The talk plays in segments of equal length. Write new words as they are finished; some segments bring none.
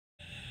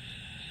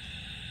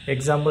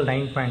Example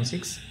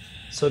 9.6.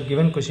 So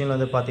given question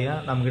வந்து பாத்தீங்கன்னா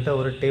நம்மகிட்ட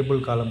ஒரு டேபிள்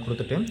காலம்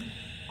கொடுத்துட்டு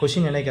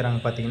question என்ன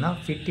கேக்குறாங்க பாத்தீங்கன்னா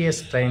fit a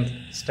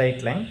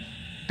straight line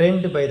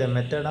trend by the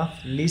method of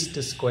least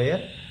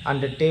square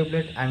and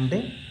tablet and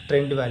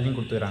trend value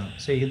கொடுத்துறாங்க.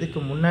 So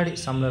இதுக்கு முன்னாடி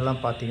சம்ல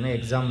எல்லாம் பாத்தீங்கன்னா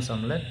எக்ஸாம்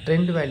சம்ல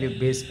trend value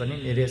பேஸ் பண்ணி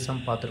நிறைய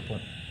சம்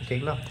பார்த்திருப்போம்.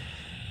 ஓகேங்களா?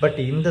 பட்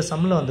இந்த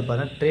சம்ல வந்து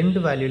பாத்தீங்கன்னா trend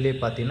valueலே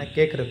பாத்தீங்கன்னா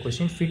கேக்குற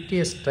question fit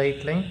a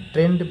straight line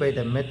trend by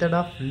the method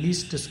of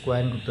least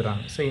square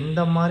கொடுத்துறாங்க. So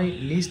இந்த மாதிரி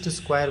least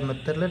square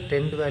மெத்தட்ல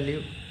trend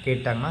value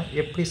கேட்டாங்கன்னா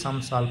எப்படி சம்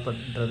சால்வ்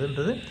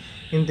பண்றதுன்றது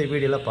இந்த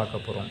வீடியோல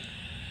பார்க்க போறோம்.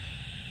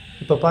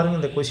 இப்போ பாருங்க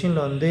இந்த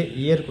क्वेश्चनல வந்து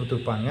இயர்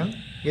கொடுத்திருப்பாங்க.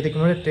 இதுக்கு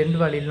முன்னாடி trend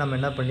value நம்ம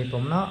என்ன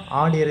பண்ணிப்போம்னா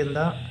ஆட் இயர்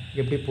இருந்தா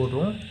எப்படி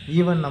போடுறோம்,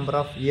 ஈவன் நம்பர்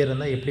ஆஃப் இயர்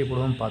இருந்தா எப்படி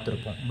போடுவோம்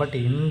பார்த்திருப்போம். பட்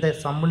இந்த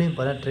சம்லயும்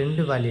பாருங்க trend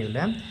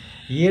valueல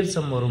இயர்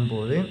சம்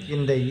வரும்போது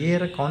இந்த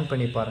இயரை கவுண்ட்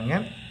பண்ணி பாருங்க,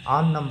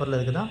 ஆட் நம்பர்ல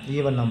இருக்குதா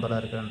ஈவன் நம்பரா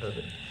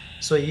இருக்குன்றது.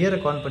 சோ இயரை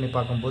கவுண்ட் பண்ணி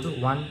பாக்கும்போது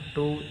 1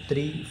 2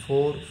 3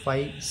 4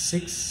 5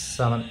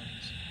 6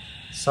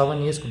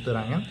 7 இயர்ஸ்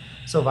கொடுத்துறாங்க.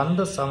 சோ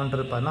வந்த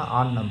 7 பாத்தீங்கன்னா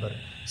ஆட் நம்பர்.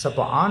 சோ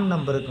அப்ப ஆட்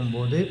நம்பர்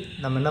இருக்கும்போது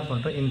நம்ம என்ன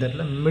பண்றோம், இந்த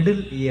இடத்துல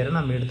மிடில் இயரை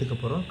நம்ம எடுத்துக்க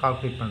போறோம்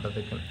கால்குலேட்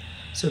பண்றதுக்கு.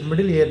 சோ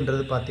மிடில்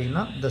இயர்ன்றது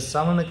பாத்தீங்கன்னா இந்த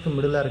 7க்கு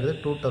மிடிலா இருக்குது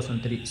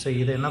 2003. சோ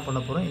இதை என்ன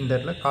பண்ண போறோம், இந்த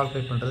இடத்துல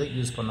கால்குலேட் பண்றதுக்கு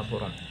யூஸ் பண்ண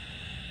போறோம்.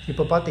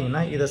 இப்போ பாத்தீங்கன்னா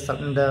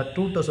இந்த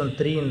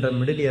 2003 என்ற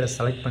மிடில் இயரை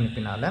செலக்ட்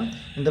பண்ணினால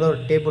இதல ஒரு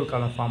டேபிள்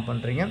காலம் ஃபார்ம்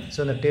பண்றீங்க. சோ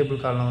இந்த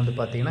டேபிள் காலம் வந்து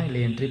பாத்தீங்கன்னா இல்ல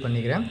என்ட்ரி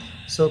பண்ணிக்கிறேன்.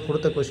 சோ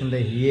கொடுத்த क्वेश्चन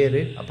இயர்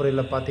அப்புறம்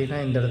இல்ல பாத்தீங்கன்னா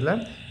இந்த இடத்துல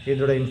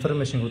இதோட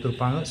இன்ஃபர்மேஷன்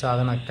கொடுத்திருப்பாங்க. சோ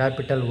அத நான்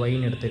கேபிடல் Y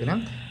ன்னு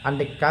எடுத்துக்கிறேன்.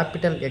 and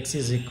capital X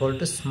is equal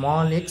to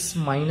small x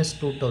minus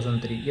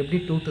 2003. எப்படி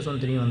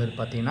 2003 வந்து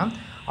பாத்தீங்கன்னா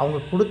அவங்க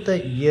கொடுத்த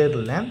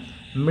இயர்ல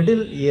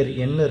மிடில் இயர்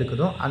என்ன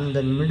இருக்குதோ அந்த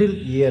மிடில்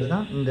இயர்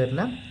தான் இந்த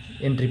இடத்துல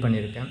என்ட்ரி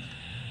பண்ணிருக்கேன்.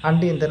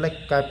 and இந்த இடத்துல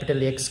capital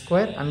X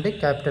square and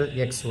capital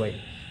XY.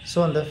 so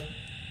அந்த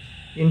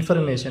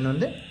இன்ஃபர்மேஷன்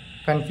வந்து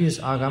கன்ஃபியூஸ்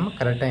ஆகாம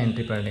கரெக்ட்டா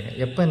என்ட்ரி பண்ணிடுங்க.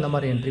 எப்ப இந்த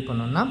மாதிரி என்ட்ரி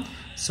பண்ணனும்னா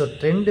சோ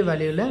trend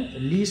வேல்யூல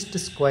least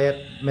square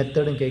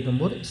மெத்தட்னு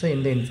கேக்கும்போது சோ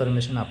இந்த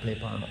இன்ஃபர்மேஷன் அப்ளை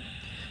பண்ணனும்.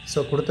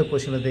 சோ கொடுத்த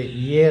क्वेश्चनது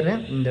இயர்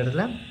இந்த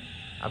இடத்துல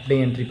அப்படியே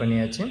என்ட்ரி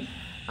பண்ணியாச்சு.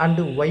 and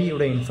y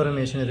உடைய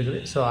இன்ஃபர்மேஷன்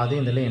இருக்குது. சோ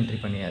அதையும் இதல என்ட்ரி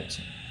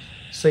பண்ணியாச்சு.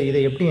 சோ இதை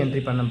எப்படி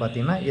என்ட்ரி பண்ணனும்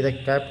பாத்தீங்கன்னா இத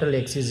capital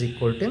X is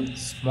equal to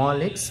small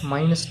x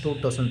minus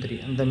 2003.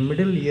 அந்த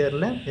மிடில்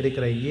இயர்ல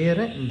இருக்கிற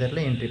இயரை இந்த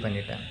இடத்துல என்ட்ரி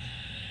பண்ணிட்டேன்.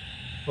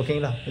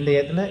 ஓகேங்களா? இந்த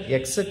இடத்துல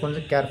x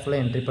கொஞ்சம் கேர்ஃபுல்லா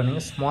என்ட்ரி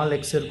பண்ணுங்க. ஸ்மால்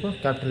x இருக்கும்,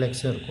 கேபிடல்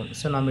X இருக்கும்.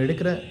 சோ நம்ம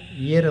எடுக்கிற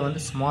இயரை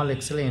வந்து ஸ்மால்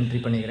x ல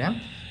என்ட்ரி பண்ணிக்கிறேன்.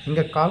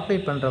 இங்க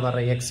கால்குலேட் பண்ற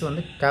வர x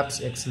வந்து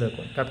கேப்ஸ் x ல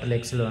இருக்கும். கேபிடல்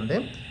X ல வந்து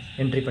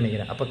என்ட்ரி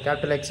பண்ணிக்கிறேன். அப்ப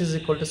capital X is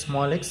equal to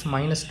small x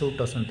minus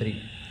 2003.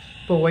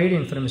 இப்போ y ட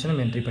இன்ஃபர்மேஷன்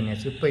நம்ம என்ட்ரி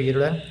பண்ணியாச்சு. இப்போ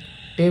இதோட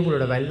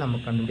டேபிளோட வேல்யூ நம்ம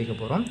கண்டுபிடிக்க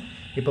போறோம்.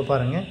 இப்போ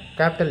பாருங்க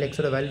கேபிடல் X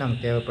ஓட வேல்யூ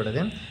நமக்கு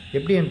தேவைப்படுது.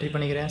 எப்படி என்ட்ரி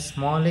பண்ணிக்கிறேன்,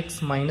 small x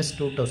minus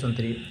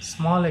 2003.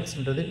 small x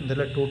ன்றது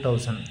இதல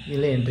 2000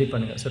 இல்ல என்ட்ரி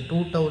பண்ணுங்க. So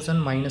 2000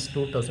 minus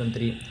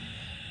 2003.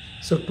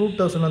 சோ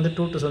 2000 வந்து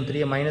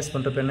 2003 மைனஸ்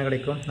பண்றப்ப என்ன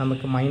கிடைக்கும்,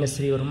 நமக்கு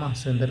 -3 வருமா.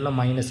 சோ இந்த இடத்துல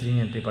 -3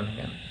 ன்னு என்ட்ரி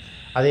பண்ணுங்க.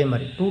 அதே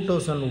மாதிரி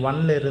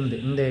 2001 ல இருந்து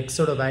இந்த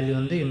x ஓட வேல்யூ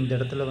வந்து இந்த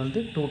இடத்துல வந்து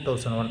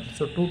 2001.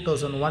 சோ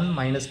 2001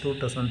 minus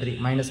 2003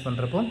 மைனஸ்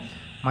பண்றப்போ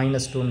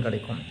 -2 ன்னு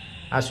கிடைக்கும்.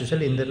 as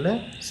usual இந்த இடத்துல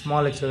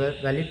small x ஓட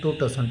வேல்யூ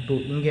 2002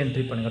 இங்க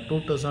என்ட்ரி பண்ணுங்க.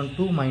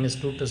 2002 minus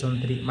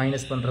 2003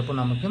 மைனஸ் பண்றப்போ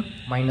நமக்கு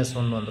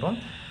 -1 வந்துரும்.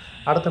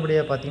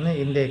 அடுத்தபடியா பாத்தீங்கன்னா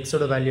இந்த x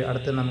ஓட வேல்யூ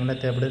அடுத்து நமக்கு என்ன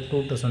தேவைப்படுது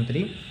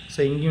 2003. சோ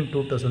இங்கேயும்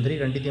 2003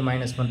 ரெண்டுத்தையும்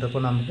மைனஸ்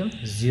பண்றப்போ நமக்கு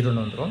 0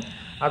 ன்னு வந்துரும்.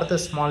 அடுத்து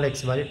small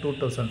x value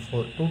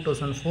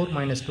 2004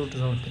 minus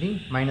 2003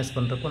 minus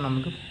பண்றப்போ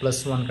நமக்கு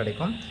 +1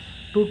 கிடைக்கும்.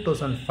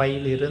 2005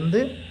 ல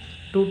இருந்து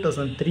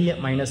 2003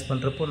 மைனஸ்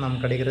பண்றப்போ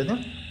நமக்கு கிடைக்கிறது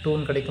 2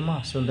 ன்னு கிடைக்குமா.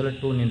 சோ இதல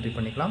 2 ன்னு என்ட்ரி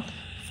பண்ணிக்கலாம்.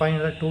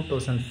 ஃபைனலா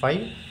 2005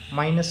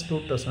 minus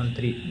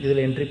 2003 இதுல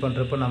என்ட்ரி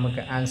பண்றப்போ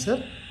நமக்கு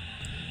ஆன்சர்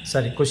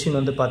क्वेश्चन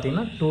வந்து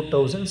பாத்தீங்கன்னா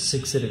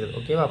 2006 இருக்குது.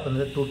 ஓகேவா? அப்ப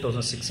இந்த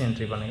 2006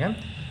 என்ட்ரி பண்ணுங்க.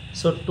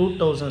 சோ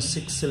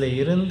 2006 ல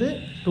இருந்து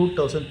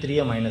 2003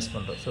 மைனஸ்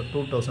பண்றோம். சோ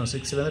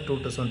 2006 ல இருந்து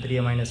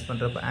 2003 மைனஸ்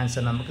பண்றப்ப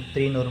ஆன்சர் நமக்கு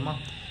 3 ன்னு வருமா.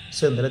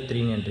 சோ இதல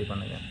 3 ன்னு என்ட்ரி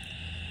பண்ணுங்க.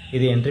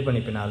 இது என்ட்ரி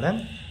பண்ணினால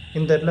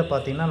இந்த இடத்துல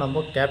பாத்தீங்கன்னா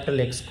நம்ம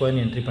கேபிடல் X ஸ்கொயர்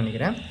ன்னு என்ட்ரி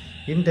பண்ணிக்கிறேன்.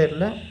 இந்த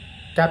இடத்துல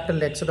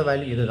கேபிடல் X ஓட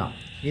வேல்யூ இதுதான்.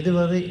 இது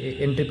வந்து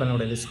என்ட்ரி பண்ண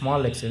முடியாது.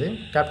 ஸ்மால் x இது,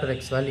 கேபிடல்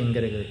X வேல்யூ இங்க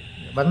இருக்குது.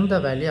 வந்த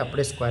வேல்யூ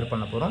அப்படியே ஸ்கொயர்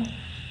பண்ண போறோம்.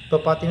 இப்போ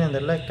பாத்தீங்கன்னா இந்த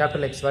இடத்துல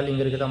கேபிடல் X வேல்யூ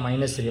இங்க இருக்குதா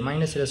 -3.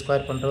 -3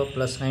 ஸ்கொயர் பண்றப்போ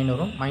 +9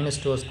 வரும்.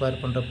 -2 ஸ்கொயர்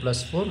பண்றப்போ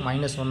 +4,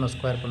 -1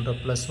 ஸ்கொயர்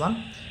பண்றப்போ +1,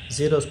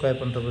 0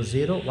 ஸ்கொயர் பண்றப்போ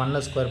 0,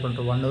 1 ஸ்கொயர்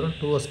பண்றப்போ 1 வரும்,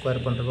 2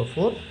 ஸ்கொயர் பண்றப்போ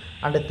 4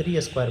 and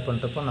 3 ஸ்கொயர்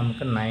பண்றப்போ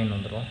நமக்கு 9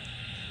 வந்துரும்.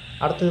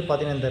 அடுத்து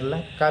பாத்தீங்கன்னா இந்த இடத்துல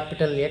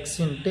கேபிடல் X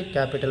 *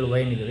 கேபிடல்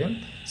Y இருக்குது.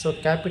 சோ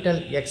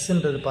கேபிடல் X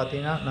ன்றது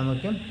பாத்தீங்கன்னா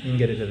நமக்கு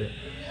இங்க இருக்குது.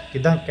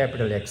 இதுதான்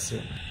கேபிடல் X.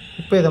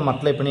 இப்போ இத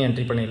மல்டிப்ளை பண்ணி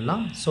என்ட்ரி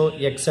பண்ணிடலாம். So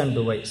x and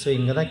y. So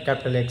இங்க தான்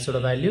கேபிடல் X ஓட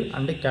வேல்யூ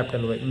and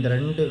கேபிடல் Y. இந்த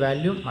ரெண்டு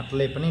வேல்யூ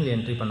மல்டிப்ளை பண்ணி இங்க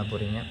என்ட்ரி பண்ண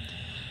போறீங்க.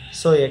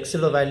 சோ x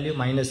ஓட வேல்யூ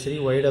 -3,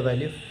 y ஓட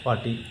வேல்யூ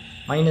 40.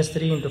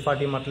 -3 *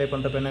 40 மல்டிப்ளை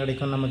பண்றப்ப என்ன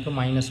கிடைக்கும், நமக்கு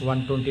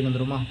 -120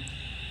 வந்துருமா.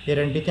 இது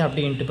ரெண்டையும்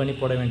அப்படியே இன்டு பண்ணி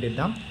போட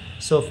வேண்டியதுதான்.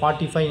 சோ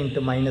 45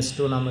 *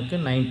 -2 நமக்கு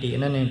 90.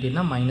 என்ன 90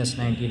 னா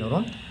 -19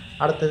 வரும்.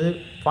 அடுத்து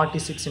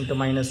 46 into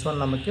 -1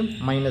 நமக்கு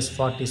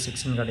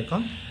 -46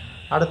 கிடைக்கும்.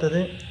 அடுத்தது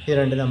இது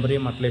ரெண்டு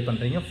நம்பரையும் அப்ளை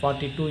பண்ணுறீங்க.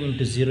 42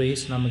 into 0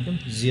 is நமக்கு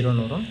 0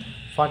 வரும்.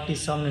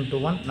 47 into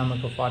 1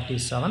 நமக்கு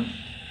 47.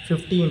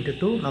 50 into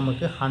 2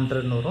 நமக்கு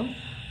 100 வரும்.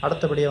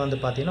 அடுத்தபடியாக வந்து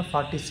பார்த்தீங்கன்னா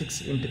 46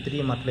 into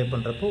 3 அப்ளை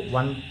பண்ணுறப்போ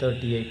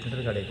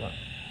 138 கிடைக்கும்.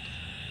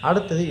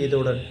 அடுத்தது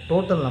இதோட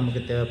டோட்டல்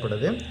நமக்கு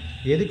தேவைப்படுது.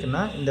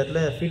 எதுக்குன்னா இந்த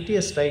இடத்துல fit a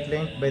straight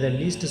line by the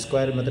least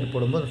square method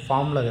போடும்போது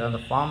ஃபார்முலா அந்த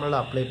ஃபார்முலா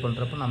அப்ளை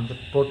பண்ணுறப்போ நமக்கு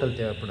டோட்டல்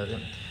தேவைப்படுது.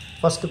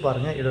 ஃபஸ்ட்டு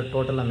பாருங்கள் இதோட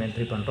டோட்டல் நம்ம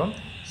என்ட்ரி பண்ணுறோம்.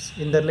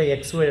 இந்த இடத்துல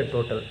எக்ஸ்ஒயோட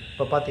டோட்டல்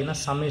இப்போ பார்த்தீங்கன்னா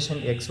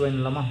சமேஷன் எக்ஸ்ஒய்னு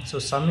இல்லாமா. ஸோ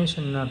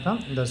சமேஷன்னா தான்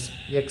இந்த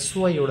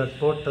எக்ஸ்ஒயோட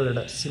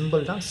டோட்டலோட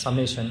சிம்பிள் தான்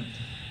சமேஷன்.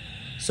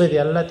 ஸோ இது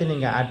எல்லாத்தையும்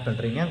நீங்கள் ஆட்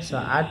பண்ணுறீங்க. ஸோ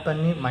ஆட்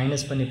பண்ணி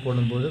மைனஸ் பண்ணி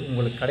போடும்போது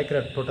உங்களுக்கு கிடைக்கிற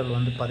டோட்டல்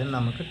வந்து பார்த்திங்கன்னா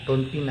நமக்கு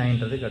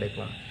 29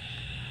 கிடைக்கும்.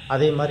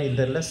 அதே மாதிரி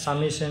இந்த இதில்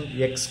சமேஷன்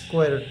எக்ஸ்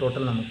ஸ்கொயர்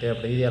டோட்டல் நமக்கு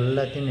தேவைப்படுது. இது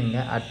எல்லாத்தையும்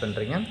நீங்கள் ஆட்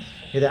பண்ணுறீங்க.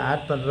 இதை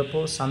ஆட்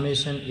பண்ணுறப்போ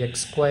summation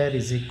X square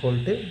is equal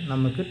to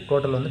நமக்கு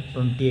டோட்டல் வந்து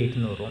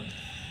 28 வரும்.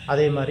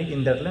 அதே மாதிரி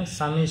இந்த இடத்துல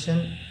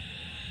சமேஷன்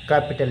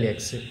கேபிட்டல்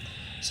எக்ஸு.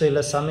 ஸோ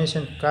இதில்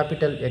சமேஷன்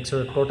கேபிட்டல்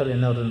எக்ஸோட டோட்டல்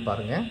என்ன வருதுன்னு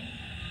பாருங்கள்.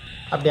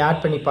 அப்படி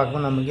ஆட் பண்ணி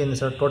பார்க்கும்போது நமக்கு இந்த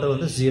டோட்டல்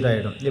வந்து 0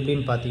 ஆகிடும்.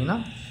 எப்படின்னு பார்த்தீங்கன்னா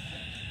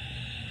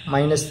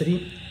 -3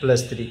 +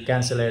 3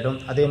 கேன்சல் ஆகிடும்.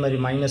 அதே மாதிரி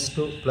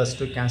 -2 +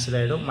 2 கேன்சல்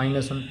ஆகிடும்.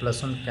 -1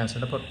 + 1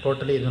 கேன்சல் ஆகிடும். அப்போ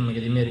டோட்டலி இது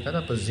நமக்கு எதுவுமே இருக்காது.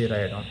 அப்போ 0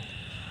 ஆகிடும்.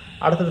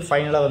 அடுத்தது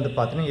ஃபைனலாக வந்து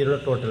பார்த்தீங்கன்னா இதோட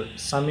டோட்டல்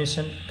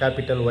சமேஷன்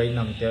கேபிட்டல் ஒய்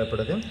நமக்கு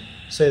தேவைப்படுது.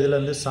 ஸோ இதில்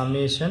வந்து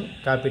summation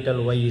capital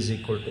Y is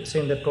equal to so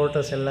இந்த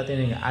டோட்டல்ஸ்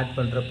எல்லாத்தையும் நீங்கள் ஆட்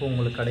பண்ணுறப்போ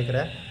உங்களுக்கு கிடைக்கிற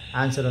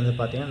ஆன்சர் வந்து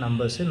பார்த்தீங்கன்னா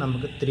நம்பர்ஸு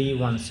நமக்கு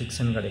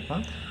 316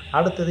 கிடைக்கும்.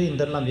 அடுத்தது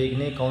இந்த நம்ம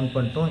ஏற்கனவே கவுண்ட்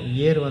பண்ணிட்டோம்.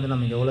 இயர் வந்து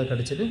நமக்கு எவ்வளோ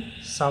கிடச்சிது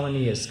 7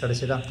 years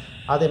கிடச்சிதா.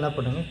 அது என்ன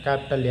பண்ணுங்க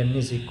capital N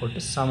is equal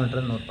to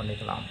 7 note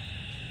பண்ணிக்கலாம்.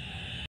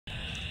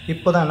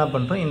 இப்போ தான் என்ன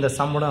பண்ணுறோம் இந்த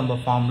சம்மோட நம்ம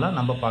ஃபார்முலா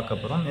நம்ம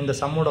பார்க்க போகிறோம். இந்த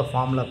சம்மோட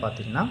ஃபார்முலா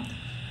பார்த்தீங்கன்னா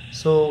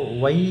so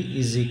Y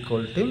is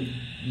equal to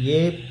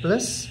A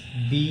plus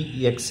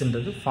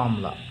பிஎக்ஸ்ன்றது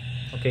formula.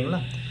 ஓகேங்களா.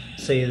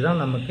 ஸோ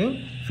இதுதான் நமக்கு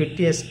fit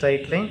a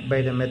straight line by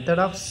the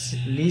method of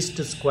least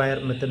square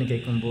மெத்தட்னு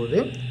கேட்கும்போது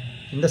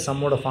இந்த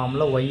சம்மோட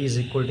formula Y is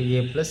equal to A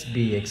plus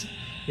px.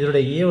 இதோட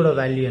ஏவோட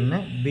வேல்யூ என்ன,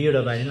 பியோட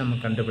வேல்யூ நம்ம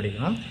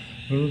கண்டுபிடிக்கணும்.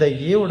 இந்த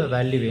ஏவோட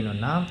வேல்யூ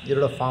வேணும்னா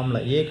இதோட ஃபார்முலா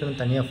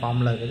ஏக்குன்னு தனியாக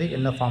ஃபார்முலா இருக்குது.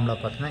 என்ன ஃபார்முலா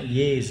பார்த்தீங்கன்னா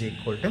ஏ is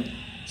equal to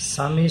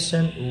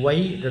summation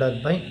Y divide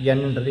by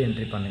என்னன்றது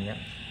என்ட்ரி பண்ணுங்கள்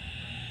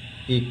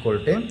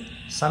ஈக்குவல் டு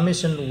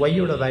சமேஷன்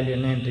ஒய்யோட வேல்யூ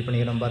என்ன என்ட்ரி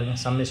பண்ணிக்கிறோம் பாருங்கள்.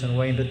 சமேஷன்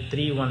ஒய்ன்றது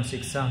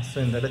 316. ஸோ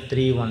இந்த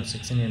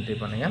 316 என்ட்ரி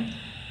பண்ணுங்கள்.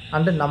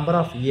 அண்டு நம்பர்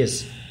ஆஃப் இயர்ஸ்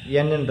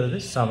என்னன்றது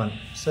 7.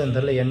 ஸோ இந்த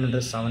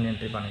என்னன்றது 7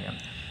 என்ட்ரி பண்ணுங்கள்.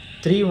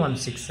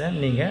 316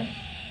 நீங்கள்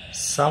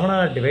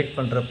 7ஆல் டிவைட்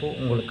பண்ணுறப்போ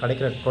உங்களுக்கு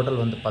கிடைக்கிற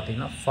டோட்டல் வந்து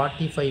பார்த்திங்கன்னா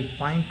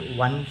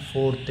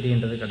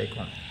 45.143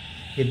 கிடைக்கும்.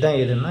 இதுதான்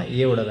எதுனா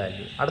ஏவோட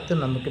வேல்யூ. அடுத்து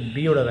நமக்கு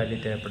பியோட வேல்யூ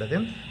தேவைப்படுது.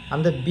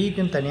 அந்த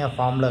பிக்குன்னு தனியாக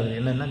ஃபார்முலா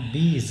இருக்குது. என்னென்னா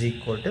B is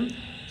equal to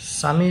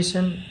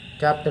summation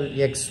capital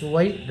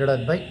XY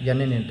divide by N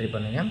entry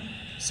பண்ணுங்கள்.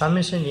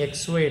 சமேஷன்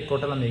XY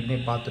டோட்டல் நம்ம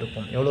ஏற்கனவே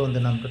பார்த்துருப்போம். எவ்வளோ வந்து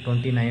நமக்கு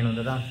 29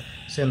 வந்து தான்.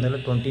 ஸோ இந்த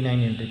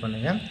 29 என்ட்ரி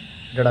பண்ணுங்கள்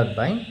டிவைட்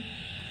பை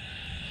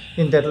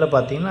இந்த இடத்துல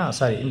பார்த்தீங்கன்னா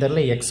இந்த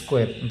இடத்துல எக்ஸ்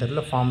ஸ்கொயர். இந்த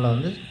இடத்துல ஃபார்முலா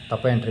வந்து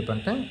தப்பாக என்ட்ரி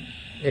பண்ணிட்டேன்.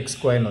 எக்ஸ்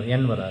ஸ்கொயர்னு வரும்,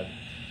 என் வராது.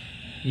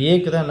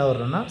 ஏக்கு தான் என்ன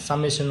வரும்னா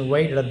சமேஷன்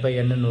ஒய் டிவைட் பை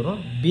என்னன்னு வரும்.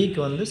 பிக்கு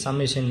வந்து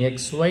summation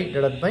XY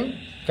divide by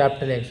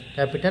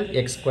capital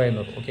X ஸ்கொயர்னு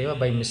வரும். ஓகேவா.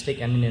 பை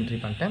மிஸ்டேக் N என்ட்ரி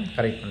பண்ணிட்டேன்,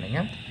 கரெக்ட்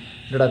பண்ணுங்கள்.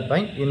 டிவைட் பை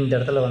இந்த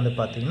இடத்துல வந்து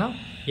பார்த்தீங்கன்னா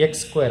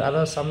எக்ஸ் ஸ்கொயர்,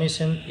 அதாவது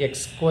சமேஷன்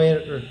எக்ஸ் ஸ்கொயர்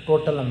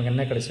டோட்டல் நமக்கு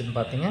என்ன கிடைச்சதுன்னு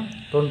பார்த்தீங்க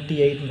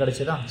 28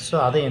 கிடைச்சதா. ஸோ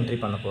அதை என்ட்ரி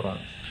பண்ண போகிறோம்.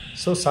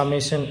 So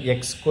summation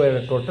X square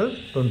total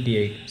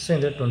 28. So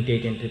இந்த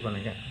 28 என்ட்ரி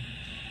பண்ணுங்கள்.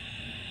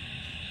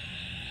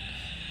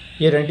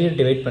 இது ரெண்டையும்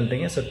டிவைட்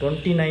பண்ணுறீங்க. ஸோ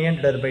 29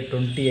 டிவைட் பை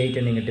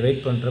 28 நீங்கள்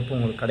டிவைட் பண்ணுறப்போ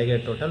உங்களுக்கு கிடைக்கிற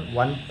டோட்டல்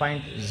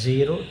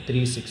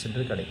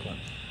 1.036 கிடைக்கும்.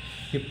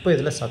 இப்போ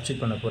இதில்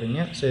சப்ஸ்டிட் பண்ண போகிறீங்க.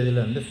 ஸோ இதில்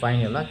வந்து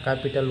ஃபைனலாக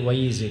capital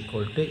Y is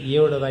equal to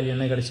ஏவோட வேல்யூ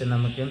என்ன கிடைச்சது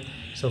நமக்கு.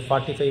 ஸோ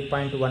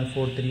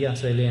 45.143.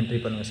 ஸோ இதில் என்ட்ரி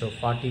பண்ணுங்கள். ஸோ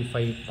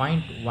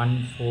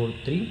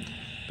 45.143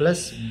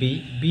 ப்ளஸ்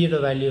பியோட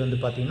வேல்யூ வந்து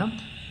பார்த்தீங்கன்னா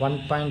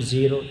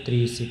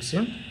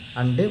 1.036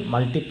 and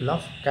multiple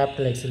of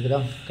capital X இருக்குதா.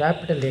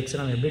 கேபிட்டல் எக்ஸ்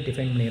நம்ம எப்படி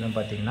டிஃபைன் பண்ணிக்கிறோம்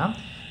பார்த்தீங்கன்னா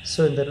ஸோ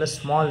இந்த இதில்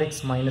ஸ்மால்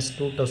எக்ஸ் மைனஸ்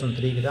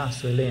 2003 தான்.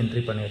 ஸோ இதில்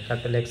என்ட்ரி பண்ணுங்கள்.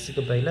 கேபிட்டல்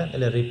எக்ஸுக்கு பதிலாக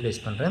இதில் ரீப்ளேஸ்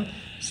பண்ணுறேன்.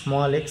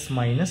 Small X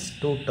minus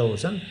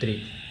 2003.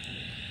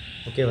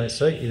 ஓகேவா.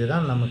 ஸோ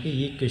இதுதான் நமக்கு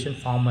ஈக்குவேஷன்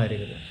ஃபார்மாக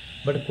இருக்குது.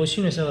 பட்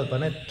கொஷின் விஷயம்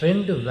பார்த்தீங்கன்னா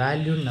ட்ரெண்ட்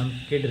வேல்யூன்னு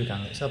நமக்கு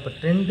கேட்டிருக்காங்க. ஸோ அப்போ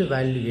ட்ரெண்ட்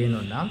வேல்யூ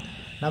வேணும்னா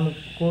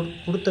நமக்கு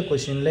கொடுத்த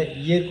கொஷினில்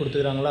இயர்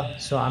கொடுத்துக்கிறாங்களா.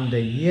 ஸோ அந்த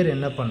இயர்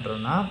என்ன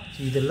பண்ணுறோன்னா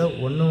இதில்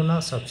ஒன்று ஒன்றா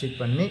சப்ஸ்டிட்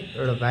பண்ணி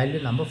இதோட வேல்யூ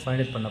நம்ம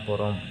ஃபைண்ட் அவுட் பண்ண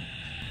போகிறோம்.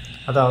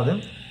 அதாவது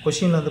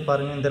கொஷின் வந்து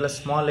பாருங்கள் இந்த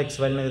ஸ்மால் எக்ஸ்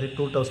வேல்யூ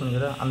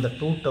 2000 அந்த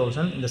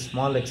 2000 இந்த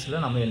ஸ்மால்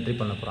எக்ஸில் நம்ம என்ட்ரி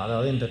பண்ண போகிறோம்.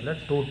 அதாவது இந்த இடத்துல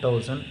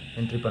 2000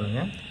 என்ட்ரி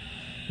பண்ணுங்கள்.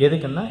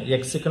 எதுக்குன்னா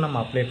எக்ஸுக்கு நம்ம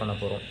அப்ளை பண்ண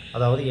போகிறோம்.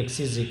 அதாவது X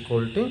is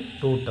equal to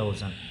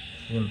 2000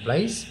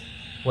 implies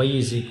Y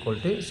is equal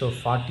to so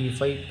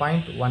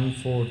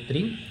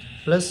 45.143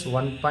 plus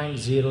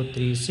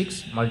 1.036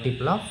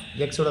 multiple of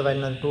எக்ஸோட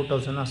வேல்யூ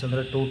 2000 ஸோ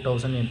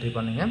 2000 என்ட்ரி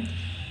பண்ணுங்கள்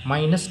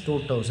மைனஸ்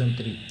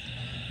 2003.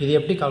 இது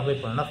எப்படி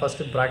கால்குலேட் பண்ணணும்னா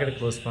ஃபஸ்ட்டு ப்ராக்கெட்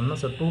க்ளோஸ் பண்ணணும்.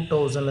 ஸோ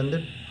 2000லேருந்து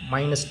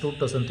மைனஸ்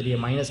 2003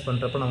 மைனஸ்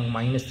பண்ணுறப்போ நமக்கு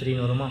 -3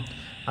 வருமா,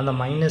 அந்த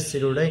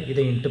 -3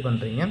 இதை இன்ட்டு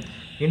பண்ணுறீங்க.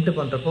 இன்ட்டு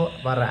பண்ணுறப்போ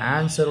வர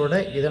ஆன்சரோட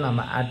இதை நம்ம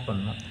ஆட்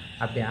பண்ணணும்.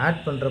 அப்படி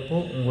ஆட் பண்ணுறப்போ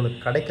உங்களுக்கு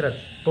கிடைக்கிற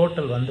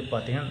டோட்டல் வந்து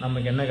பார்த்திங்கன்னா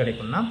நமக்கு என்ன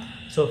கிடைக்கும்னா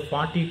ஸோ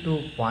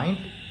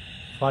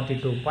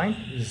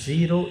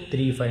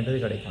 42.035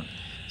 கிடைக்கும்.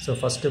 ஸோ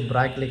ஃபஸ்ட்டு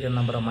ப்ராக்கெட்டில் இருக்கிற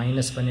நம்பரை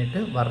மைனஸ் பண்ணிவிட்டு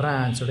வர்ற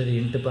ஆன்சரோட இதை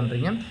இன்ட்டு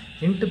பண்ணுறீங்க.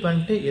 இன்ட்டு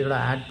பண்ணிட்டு இதோட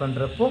ஆட்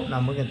பண்ணுறப்போ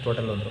நமக்கு இந்த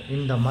டோட்டல் வந்துடும்.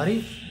 இந்த மாதிரி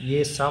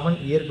 7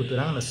 இயர்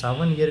கொடுத்துருக்காங்க. அந்த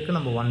 7 இயருக்கு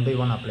நம்ம 1 by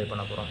 1 அப்ளை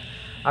பண்ண போகிறோம்.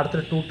 அடுத்து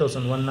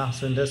 2001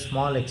 ஸோ இந்த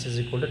small x is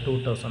equal to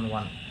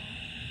 2001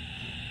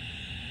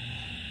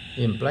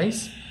 implies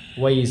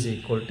y is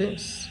equal to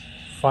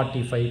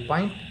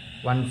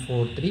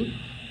 45.143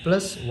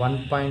 plus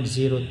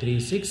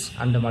 1.036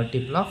 and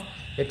multiple of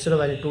x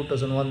value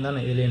 2001 தானே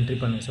இதில் என்ட்ரி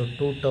பண்ணுங்க. ஸோ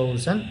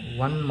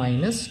 2001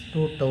 minus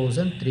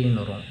 2003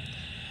 வரும்.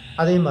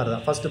 அதே மாதிரி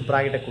தான் ஃபஸ்ட்டு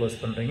ப்ராக்கெட்டை க்ளோஸ்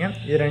பண்ணுறீங்க.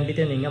 இது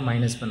ரெண்டுத்தையும் நீங்கள்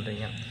மைனஸ்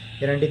பண்ணுறீங்க.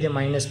 இது ரெண்டுத்தையும்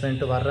மைனஸ்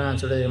பண்ணிட்டு வர்ற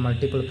ஆன்சரோட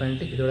மல்டிபிள்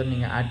பண்ணிட்டு இதோட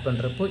நீங்கள் ஆட்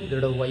பண்ணுறப்போ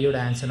இதோட ஒய்யோட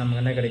ஆன்சர்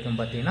நமக்கு என்ன கிடைக்கும்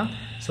பார்த்தீங்கன்னா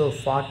ஸோ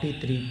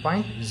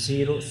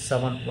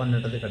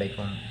 43.071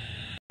 கிடைக்கும்.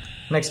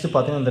 நெக்ஸ்ட்டு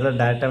பார்த்தீங்கன்னா இதில்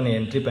டேரெக்டாக நீங்கள்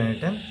என்ட்ரி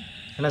பண்ணிவிட்டு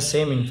ஏன்னா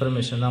சேம்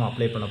இன்ஃபர்மேஷன் தான்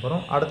அப்ளை பண்ண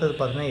போகிறோம். அடுத்தது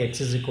பார்த்தீங்கன்னா x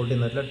is equal to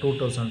இந்த இடத்துல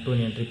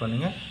 2002 என்ட்ரி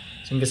பண்ணுங்கள்.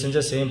 இங்கே செஞ்ச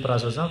சேம்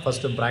ப்ராசஸ் தான்.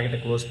 ஃபஸ்ட்டு ப்ராக்கெட்டை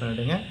க்ளோஸ்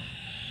பண்ணிவிடுங்க.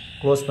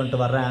 க்ளோஸ் பண்ணிட்டு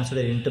வர்ற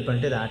ஆன்சரை இன்ட்டு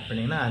பண்ணிட்டு இதை ஆட்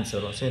பண்ணிங்கன்னா ஆன்சர்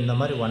வரும். ஸோ இந்த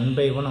மாதிரி 1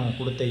 by 1 அவங்க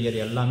கொடுத்த இயர்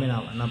எல்லாமே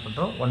நான் என்ன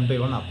பண்ணுறோம் 1 by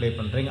 1 அப்ளை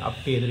பண்ணுறீங்க.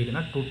 அப் எது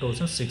வரைக்கும்னா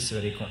 2006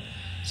 வரைக்கும்.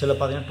 சில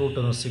பார்த்தீங்கன்னா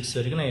 2006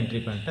 வரைக்கும் நான்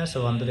என்ட்ரி பண்ணிட்டேன். ஸோ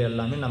வந்தது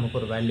எல்லாமே நமக்கு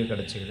ஒரு வேல்யூ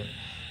கிடச்சிக்குது.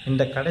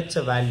 இந்த கிடைச்ச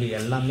வேல்யூ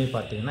எல்லாமே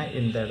பார்த்தீங்கன்னா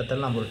இந்த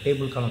இடத்துல நம்ம ஒரு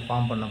டேபிள் காலம்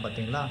ஃபார்ம் பண்ணோம்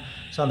பார்த்தீங்களா.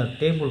 ஸோ அந்த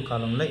டேபிள்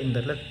காலமில் இந்த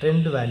இடத்துல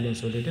ட்ரெண்ட் வேல்யூன்னு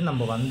சொல்லிவிட்டு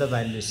நம்ம வந்த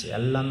வேல்யூஸ்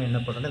எல்லாமே என்ன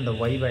பண்ணுறோம் இந்த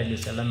ஒய்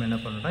வேல்யூஸ் எல்லாமே என்ன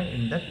பண்ணுறோம்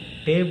இந்த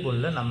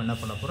டேபிளில் நம்ம என்ன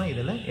பண்ண போகிறோம்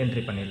இதில்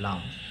என்ட்ரி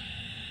பண்ணிடலாம்.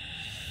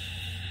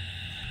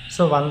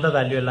 ஸோ வந்த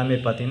வேல்யூ எல்லாமே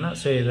பார்த்தீங்கன்னா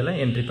ஸோ இதில்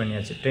என்ட்ரி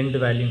பண்ணியாச்சு. ட்ரெண்ட்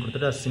வேல்யூ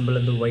கொடுத்துட்டு அது சிம்பிள்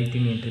வந்து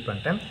ஒய்டின்னு என்ட்ரி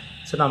பண்ணிட்டேன்.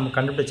 ஸோ நம்ம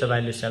கண்டுபிடிச்ச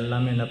வேல்யூஸ்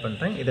எல்லாமே என்ன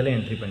பண்ணுறேன் இதில்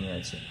என்ட்ரி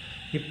பண்ணியாச்சு.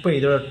 இப்போ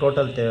இதோட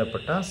டோட்டல்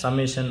தேவைப்பட்டால்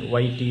summation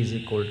YT is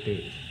equal to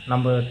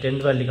நம்ம 10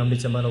 வேல்யூ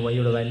கண்டுபிடிச்ச மாதிரி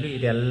ஒய்யோட வேல்யூ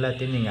இது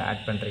எல்லாத்தையும் நீங்கள்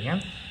ஆட் பண்ணுறீங்க.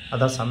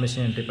 அதான்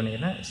சமேஷன் என்ட்ரி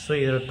பண்ணிக்கிறேன். ஸோ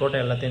இதோட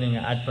டோட்டல் எல்லாத்தையும்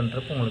நீங்கள் ஆட்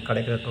பண்ணுறப்போ உங்களுக்கு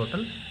கிடைக்கிற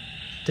டோட்டல்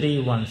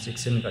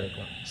 316ன்னு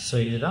கிடைக்கும். ஸோ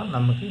இதுதான்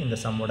நமக்கு இந்த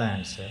சம்மோட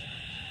ஆன்சர்.